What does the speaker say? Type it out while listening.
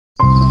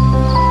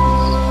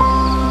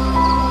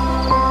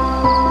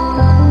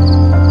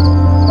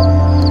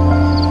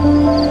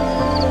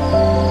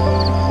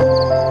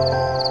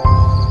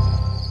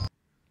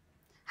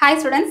Hi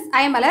students,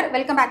 I am Malar.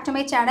 Welcome back to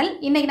my channel.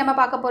 இன்னைக்கு நம்ம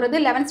பார்க்க போறது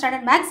 11th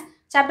standard maths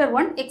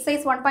Chapter-1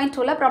 exercise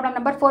 1.2 ல problem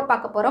number 4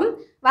 பார்க்க போறோம்.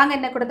 வாங்க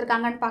என்ன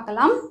கொடுத்திருக்காங்கன்னு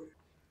பார்க்கலாம்.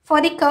 For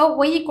the curve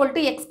y equal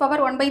to x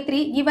power 1 by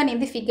 3 given in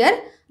the figure,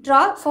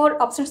 draw 4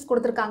 options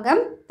கொடுத்திருக்காங்க.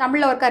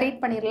 தமிழ்ல ஒருக்கா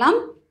ரீட் பண்ணிரலாம்.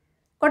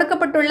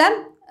 கொடுக்கப்பட்டுள்ள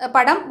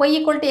படம் y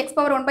equal to x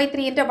power 1 by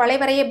 3 என்ற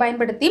வளைவரையை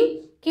பயன்படுத்தி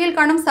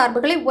கீழ்காணும்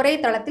சார்புகளை ஒரே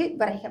தளத்தில்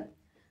வரைக.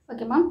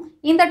 ஓகே மேம்,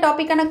 இந்த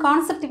டாபிக்கான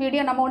கான்செப்ட்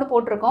வீடியோ நம்ம ஒன்று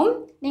போட்டிருக்கோம்.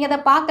 நீங்கள் அதை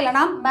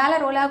பார்க்கலனா மேலே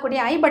ரோல் ஆகக்கூடிய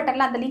ஐ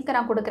பட்டனில் அந்த லிங்க்கை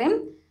நான் கொடுக்குறேன்.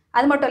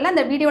 அது மட்டும் இல்லை,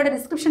 இந்த வீடியோட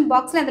டிஸ்கிரிப்ஷன்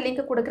பாக்ஸில் அந்த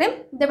லிங்க்கை கொடுக்குறேன்.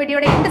 இந்த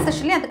வீடியோட எண்ட்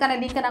செஷன்லேயும் அதுக்கான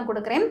லிங்க்கை நான்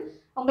கொடுக்குறேன்.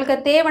 உங்களுக்கு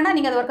தேவைன்னா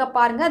நீங்கள் அது ஒர்க்கா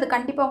பாருங்கள், அது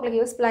கண்டிப்பாக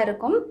உங்களுக்கு யூஸ்ஃபுல்லாக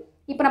இருக்கும்.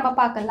 இப்போ நம்ம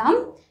பார்க்கலாம்.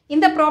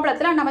 இந்த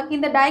ப்ராப்ளத்தில் நமக்கு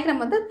இந்த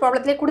டயக்ராம் வந்து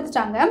ப்ராப்ளத்திலே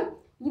கொடுத்துட்டாங்க.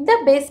 இதை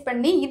பேஸ்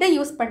பண்ணி இதை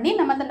யூஸ் பண்ணி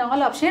நம்ம அந்த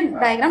 4 ஆப்ஷன்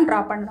டயக்ராம் ட்ரா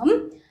பண்ணணும்.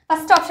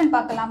 ஃபஸ்ட் ஆப்ஷன்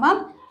பார்க்கலாமா?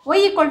 y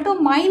equal to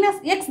minus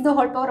x the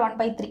whole power 1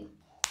 by 3.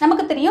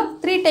 நமக்கு தெரியும்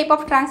 3 டைப்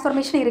ஆஃப்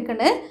டிரான்ஸ்ஃபர்மேஷன்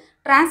இருக்குன்னு.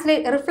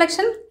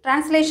 ரிஃப்ளெக்ஷன்,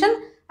 டிரான்ஸ்லேஷன்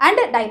அண்ட்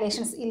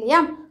டைலேஷன்ஸ் இல்லையா?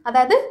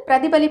 அதாவது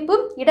பிரதிபலிப்பு,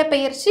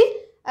 இடப்பெயர்ச்சி,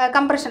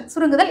 கம்ப்ரெஷன்,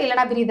 சுருங்குதல்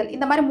இல்லைனா விரிதல்,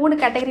 இந்த மாதிரி 3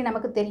 கேட்டகரி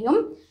நமக்கு தெரியும்.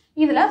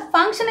 இதில்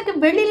ஃபங்க்ஷனுக்கு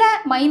வெளியில்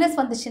மைனஸ்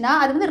வந்துச்சுன்னா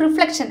அது வந்து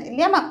ரிஃப்ளெக்ஷன்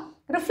இல்லையாமா?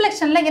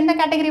 ரிஃப்ளெக்ஷனில் என்ன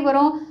கேட்டகரி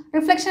வரும்?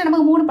 ரிஃப்ளெக்ஷன்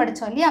நமக்கு 3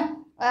 படித்தோம் இல்லையா?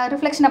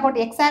 Reflection about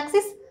X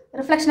axis,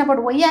 reflection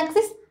about Y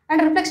axis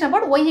and reflection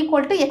about Y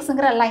equal to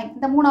எக்ஸுங்கிற line.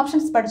 இந்த 3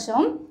 ஆப்ஷன்ஸ்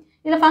படித்தோம்.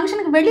 இதில்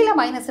ஃபங்க்ஷனுக்கு வெளியில்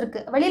மைனஸ்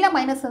இருக்குது. வெளியில்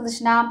மைனஸ்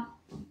இருந்துச்சுன்னா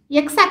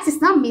எக்ஸ் ஆக்சிஸ்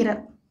தான் மிரர்.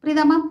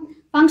 புரியுதாம்மா?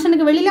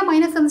 ஃபங்க்ஷனுக்கு வெளியில்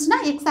மைனஸ் இருந்துச்சுன்னா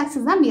எக்ஸ்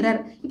ஆக்சிஸ் தான் மிரர்.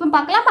 இப்போ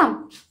பார்க்கலாமா?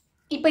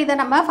 இப்போ இதை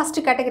நம்ம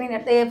ஃபஸ்ட்டு கேட்டகரி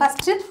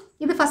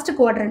இது ஃபஸ்ட்டு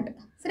குவாட்ரண்ட்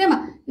சரியாம்மா?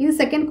 இது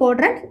செகண்ட்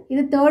குவாட்ரண்ட்,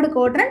 இது தேர்டு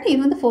குவாட்ரண்ட், இது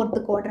வந்து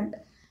ஃபோர்த்து குவாட்ரண்ட்.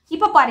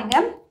 இப்போ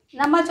பாருங்கள்,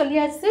 நம்ம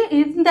சொல்லியாச்சு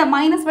இந்த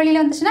மைனஸ்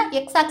வெளியில் வந்துச்சுன்னா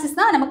எக்ஸ் ஆக்சிஸ்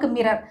தான் நமக்கு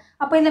மிரர்.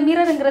 அப்போ இந்த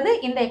மிரருங்கிறது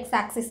இந்த எக்ஸ்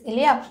ஆக்சிஸ்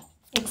இல்லையா?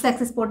 எக்ஸ்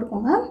ஆக்சிஸ்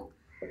போட்டுக்கோங்க.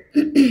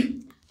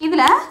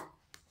 இதில்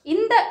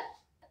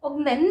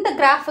இந்த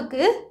கிராஃபுக்கு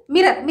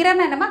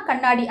மிரர்னா என்னமா?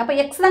 கண்ணாடி. அப்போ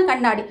எக்ஸ் தான்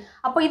கண்ணாடி.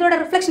 அப்போ இதோட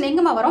ரிஃப்ளெக்ஷன்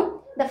எங்கேமா வரும்?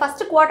 இந்த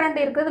ஃபஸ்ட்டு குவாட்ரண்ட்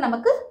இருக்கிறது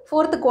நமக்கு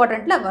ஃபோர்த்து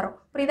குவாட்ரண்ட்டில் வரும்.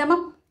 புரியுதாம்மா?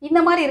 இந்த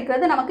மாதிரி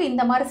இருக்கிறது நமக்கு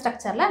இந்த மாதிரி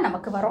ஸ்ட்ரக்சரில்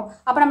நமக்கு வரும்.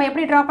 அப்போ நம்ம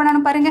எப்படி ட்ரா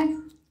பண்ணணும் பாருங்கள்.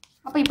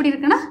 அப்போ இப்படி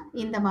இருக்குன்னா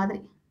இந்த மாதிரி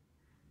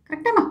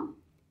கரெக்டாமா?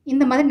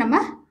 இந்த மாதிரி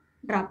நம்ம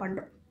ட்ரா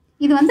பண்ணுறோம்.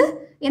 இது வந்து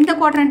எந்த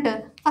குவாட்ரண்ட்டு?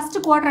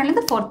 First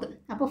குவாட்ரண்ட்லேருந்து fourth.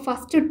 அப்போ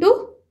first to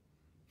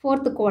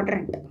fourth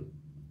quadrant.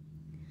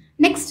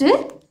 Next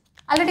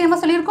already நம்ம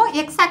சொல்லியிருக்கோம்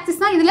எக்ஸ்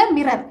ஆக்சிஸ் தான் இதில்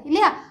மிரர்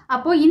இல்லையா?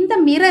 அப்போது இந்த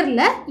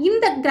மிரரில்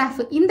இந்த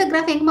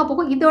கிராஃப் எங்கேமா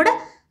போகும்? இதோட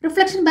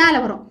ரிஃப்ளெக்ஷன் மேலே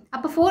வரும்.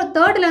 அப்போ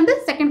தேர்டில் வந்து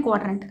செகண்ட்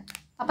குவாட்ரண்ட்.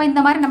 அப்போ இந்த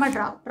மாதிரி நம்ம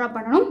ட்ரா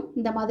பண்ணணும்.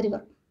 இந்த மாதிரி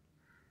வரும்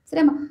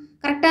சரியாம்மா?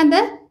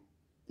 கரெக்டாக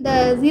இந்த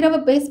 0வை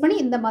பேஸ் பண்ணி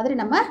இந்த மாதிரி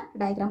நம்ம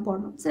டயக்ராம்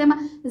போடணும் சரியாம்மா?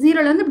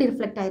 0ல் வந்து இப்படி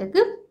ரிஃப்ளெக்ட்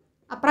ஆகிருக்கு.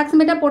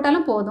 அப்ராக்சிமேட்டாக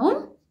போட்டாலும் போதும்,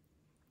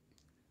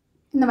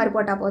 இந்த மாதிரி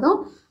போட்டால் போதும்.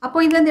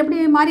 அப்போது இதில் வந்து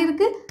எப்படி மாறி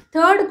இருக்குது?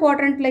 தேர்டு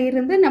குவாட்ரண்ட்டில்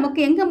இருந்து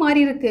நமக்கு எங்கே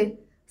மாறி இருக்குது?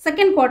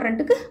 செகண்ட்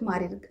குவாட்ரண்ட்டுக்கு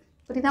மாறி இருக்குது.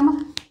 புரியுதாம்மா?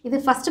 இது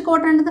ஃபஸ்ட்டு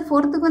குவாட்ரண்ட்லேருந்து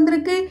ஃபோர்த்துக்கு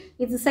வந்திருக்கு.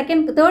 இது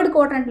தேர்டு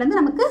குவாட்ரண்ட்லேருந்து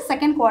நமக்கு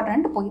செகண்ட்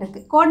குவாட்ரண்ட் போயிருக்கு.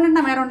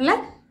 குவாட்ரண்ட்னா வேற ஒன்றும் இல்லை,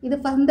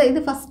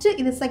 இது ஃபஸ்ட்டு,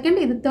 இது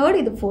செகண்ட், இது தேர்டு,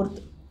 இது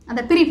ஃபோர்த்து,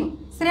 அந்த பிரிவு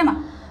சரியாம்மா?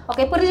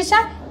 ஓகே,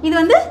 புரிஞ்சிச்சா?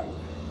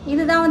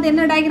 இதுதான் வந்து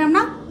என்ன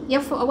டயக்ராம்னா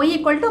y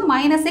equal to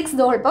minus x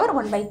the whole power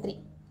 1 by 3.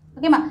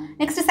 ஓகேம்மா?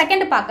 நெக்ஸ்ட்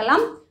செகண்ட்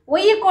பார்க்கலாம்.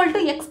 y equal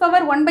to x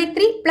power 1 by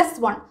 3 plus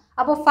 1.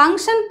 அப்போ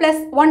ஃபங்க்ஷன்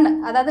ப்ளஸ் 1,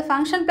 அதாவது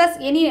ஃபங்க்ஷன் ப்ளஸ்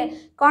எனி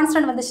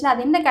கான்ஸ்டன்ட் வந்துச்சுன்னா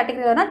அது என்ன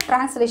கேட்டகரி வரும்னா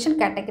ட்ரான்ஸ்லேஷன்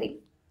கேட்டகரி.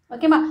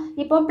 ஓகேம்மா?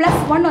 இப்போ ப்ளஸ்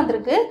 1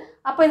 வந்திருக்கு.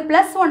 அப்போ இது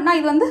ப்ளஸ் 1னா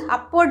இது வந்து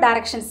அப்போர்ட்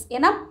டைரக்ஷன்ஸ்.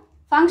 ஏன்னா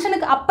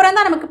ஃபங்க்ஷனுக்கு அப்புறம்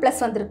தான் நமக்கு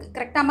ப்ளஸ் வந்திருக்கு.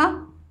 கரெக்டாமா?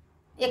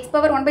 எக்ஸ்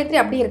பவர் 1 by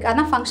 3 அப்படி இருக்குது,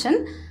 அதுதான் ஃபங்க்ஷன்.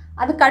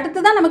 அதுக்கு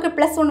அடுத்து தான் நமக்கு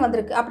ப்ளஸ் 1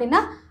 வந்திருக்கு. அப்படின்னா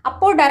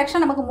அப்போர்ட்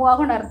டைரக்ஷன் நமக்கு மூவ்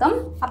ஆகும்னு அர்த்தம்.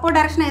 அப்போர்ட்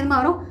டைரக்ஷன் எதுமா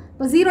வரும்?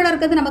 இப்போ 0ல்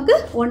இருக்கிறது நமக்கு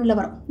 1ல்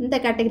வரும், இந்த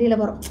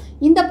கேட்டகரியில் வரும்.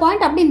 இந்த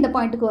பாயிண்ட் அப்படி இந்த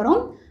பாயிண்ட்டுக்கு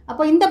வரும்.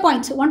 அப்போ இந்த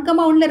பாயிண்ட்ஸ்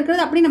 1,1ல்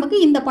இருக்கிறது அப்படி நமக்கு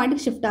இந்த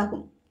பாயிண்ட்டுக்கு ஷிஃப்ட்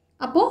ஆகும்.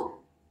 அப்போது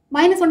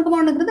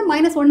 -1,1 இருக்கிறது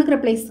 -1ங்கிற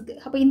பிளேஸுக்கு,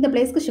 அப்போ இந்த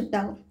பிளேஸ்க்கு ஷிஃப்ட்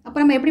ஆகும். அப்போ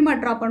நம்ம எப்படிமா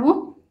ட்ரா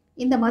பண்ணுவோம்?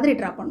 இந்த மாதிரி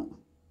ட்ரா பண்ணுவோம்.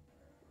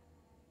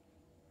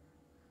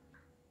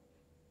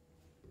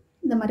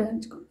 இந்த மாதிரி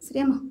வரைஞ்சிக்கணும்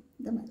சரியாம்மா?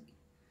 இந்த மாதிரி.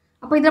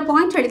 அப்போ இதில்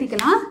பாயிண்ட்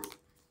எழுதிக்கலாம்.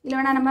 இல்லை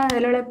வேணால் நம்ம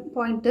இதில்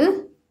point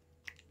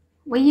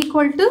y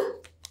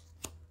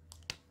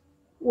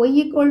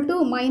equal to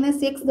minus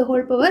x the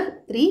whole power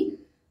 3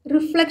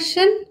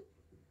 reflection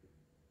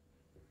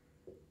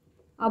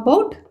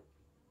about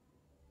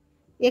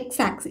x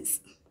axis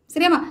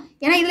சரியாம்மா?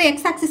 ஏன்னா இதில் x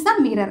axis தான்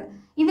மிரர்.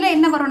 இதில்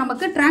என்ன வரும்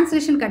நமக்கு?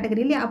 டிரான்ஸ்லேஷன்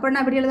கேட்டகரி இல்லையா? அப்போ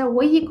நான் இப்படி எழுத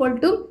y equal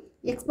to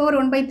x power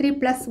 1 by 3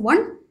 plus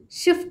 1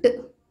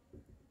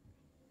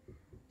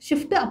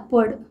 shift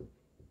upward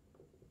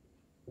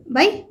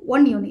by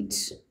 1 unit.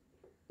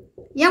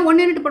 ஏன்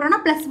 1 யூனிட்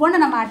போட்டோம்னா ப்ளஸ்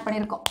 1 நம்ம ஆட்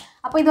பண்ணியிருக்கோம்.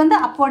 அப்போ இது வந்து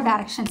அப்போர்ட்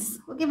டைரக்ஷன்ஸ்.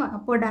 ஓகேவா?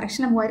 அப்போர்ட்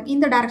டைரக்ஷனில் மூவ் ஆயிருக்கு.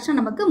 இந்த டைரக்ஷன்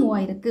நமக்கு மூவ்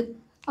ஆயிருக்கு.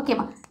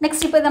 ஓகேவா?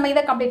 நெக்ஸ்ட் இப்போ நம்ம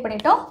இதை கம்ப்ளீட்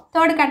பண்ணிட்டோம்.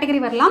 தேர்ட் கேட்டகரி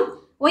வரலாம்.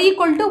 y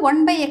equal to 1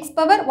 by x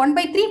power 1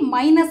 by 3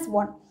 minus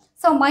 1.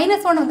 So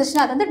 -1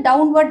 வந்துச்சுன்னா அது வந்து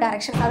டவுன்வர்ட்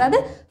டைரக்ஷன். அதாவது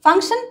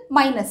ஃபங்க்ஷன்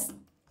மைனஸ்,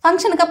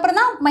 ஃபங்க்ஷனுக்கு அப்புறம்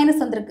தான்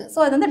மைனஸ் வந்திருக்கு. ஸோ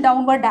அது வந்து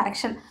டவுன்வர்ட்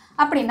டைரக்ஷன்.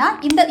 அப்படின்னா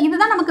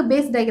இதுதான் நமக்கு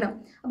பேஸ் டயக்ராம்.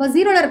 அப்போ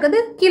 0ல் இருக்கிறது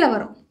கீழே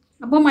வரும்.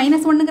 அப்போ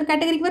 -1ங்கிற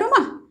கேட்டகரிக்கு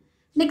வருமா?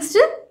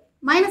 நெக்ஸ்ட்டு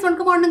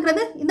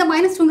 -1,1ங்கிறது இந்த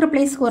 -2ங்கிற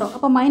பிளேஸ்க்கு வரும்.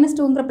 அப்போ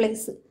 -2ங்கிற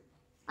பிளேஸ்.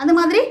 அந்த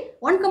மாதிரி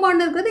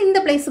 1,1 இருக்கிறது இந்த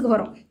பிளேஸுக்கு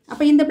வரும்.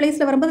 அப்போ இந்த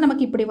பிளேஸில் வரும்போது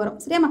நமக்கு இப்படி வரும்.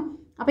 சரியாம்மா?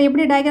 அப்போ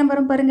எப்படி டயக்ராம்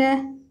வரும் பாருங்க,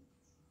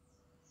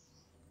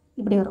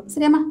 இப்படி வரும்.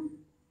 சரியாம்மா?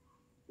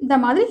 இந்த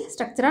மாதிரி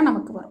ஸ்ட்ரக்சராக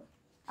நமக்கு வரும்.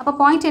 அப்போ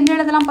பாயிண்ட் என்ன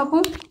எழுதலாம்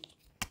பார்ப்போம்.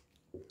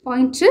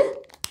 பாயிண்ட்டு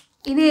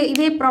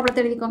இதே ப்ராப்ளத்தை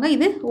எழுதிக்கோங்க.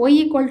 இது y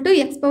 =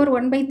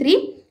 x⁻1/3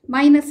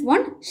 -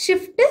 1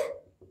 ஷிஃப்ட்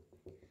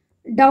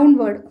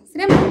டவுன்வேர்டு.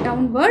 சரியாம்மா?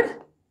 டவுன்வேர்டு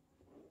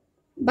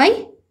பை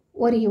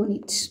ஒரு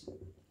யூனிட்.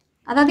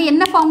 அதாவது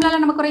என்ன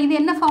ஃபார்முலாவில் நமக்கு வரும், இது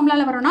என்ன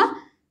ஃபார்முலாவில் வரும்னா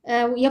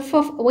f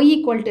of y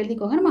 =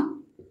 எழுதிக்கோங்க. நம்ம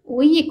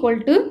y =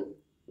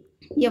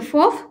 f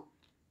of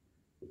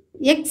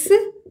x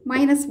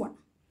 - 1.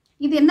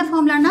 இது என்ன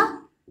ஃபார்முலானா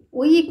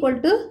y =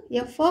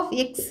 f of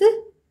x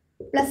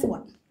 +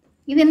 1.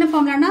 இது என்ன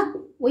ஃபார்முலானா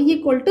y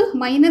 =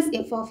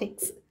 -f of x.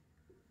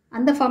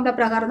 அந்த ஃபார்முலா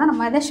பிரகாரம் தான்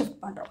நம்ம இதை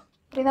ஷிஃப்ட் பண்ணுறோம்.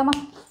 புரியுதாம்மா?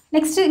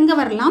 நெக்ஸ்ட்டு இங்கே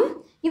வரலாம்.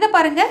 இதை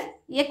பாருங்கள்,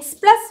 x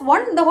 +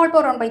 1 the whole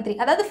power 1/3.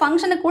 அதாவது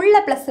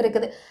ஃபங்க்ஷனுக்குள்ளே ப்ளஸ்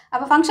இருக்குது.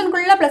 அப்போ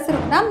ஃபங்க்ஷனுக்குள்ளே ப்ளஸ்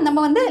இருக்குன்னா நம்ம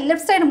வந்து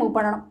லெஃப்ட் சைடு மூவ்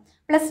பண்ணணும்.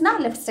 ப்ளஸ்னா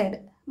லெஃப்ட் சைடு,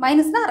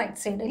 மைனஸ்னா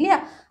ரைட் சைடு இல்லையா?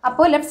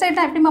 அப்போது லெஃப்ட்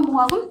சைடுனா எப்படிமா மூவ்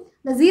ஆகும்?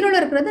 இந்த 0ல்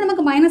இருக்கிறது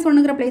நமக்கு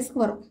 -1ங்கிற பிளேஸ்க்கு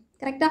வரும்.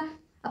 கரெக்டாக?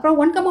 அப்புறம்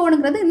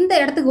 1,1ங்கிறது இந்த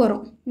இடத்துக்கு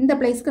வரும், இந்த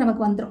பிளேஸ்க்கு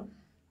நமக்கு வந்துடும்.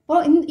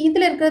 அப்போது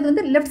இதில் இருக்கிறது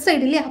வந்து லெஃப்ட்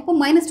சைடு இல்லையா? அப்போ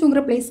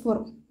 -2ங்கிற பிளேஸ்க்கு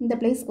வரும், இந்த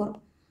பிளேஸ்க்கு வரும்.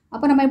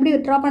 அப்போ நம்ம எப்படி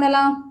ட்ரா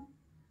பண்ணலாம்?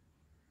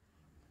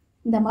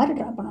 இந்த மாதிரி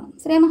ட்ரா பண்ணணும்.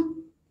 சரியாம்மா?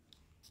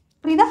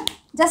 புரியுதா?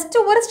 ஜஸ்ட்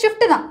ஒரு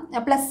ஷிஃப்ட் தான்,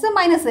 ப்ளஸ்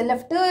மைனஸ்,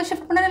 லெஃப்ட்டு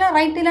ஷிஃப்ட் பண்ணல,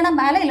 ரைட் இல்லைனா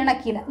மேலே இல்லைனா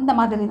கீழே, இந்த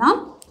மாதிரி தான்.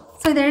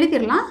 ஸோ இதை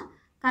எழுதிடலாம்.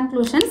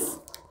 Conclusions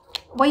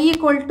y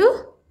 =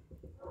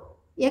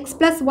 x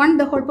 + 1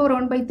 the whole power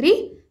 1/3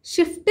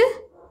 shift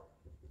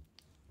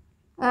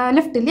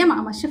left இல்லையாம்மா?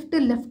 ஆமாம், shift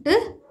left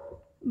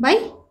by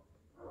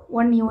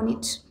 1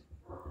 unit.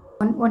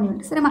 1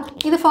 unit. சரிம்மா?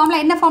 இது ஃபார்முலா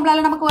என்ன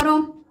ஃபார்முலாவில் நமக்கு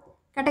வரும்?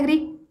 Category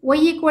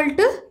y =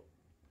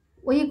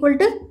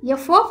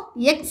 f of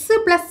x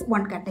 +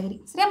 1 category.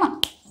 சரியாம்மா?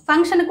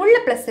 ஃபங்க்ஷனுக்குள்ளே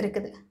ப்ளஸ்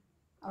இருக்குது.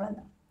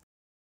 அவ்வளோதான்.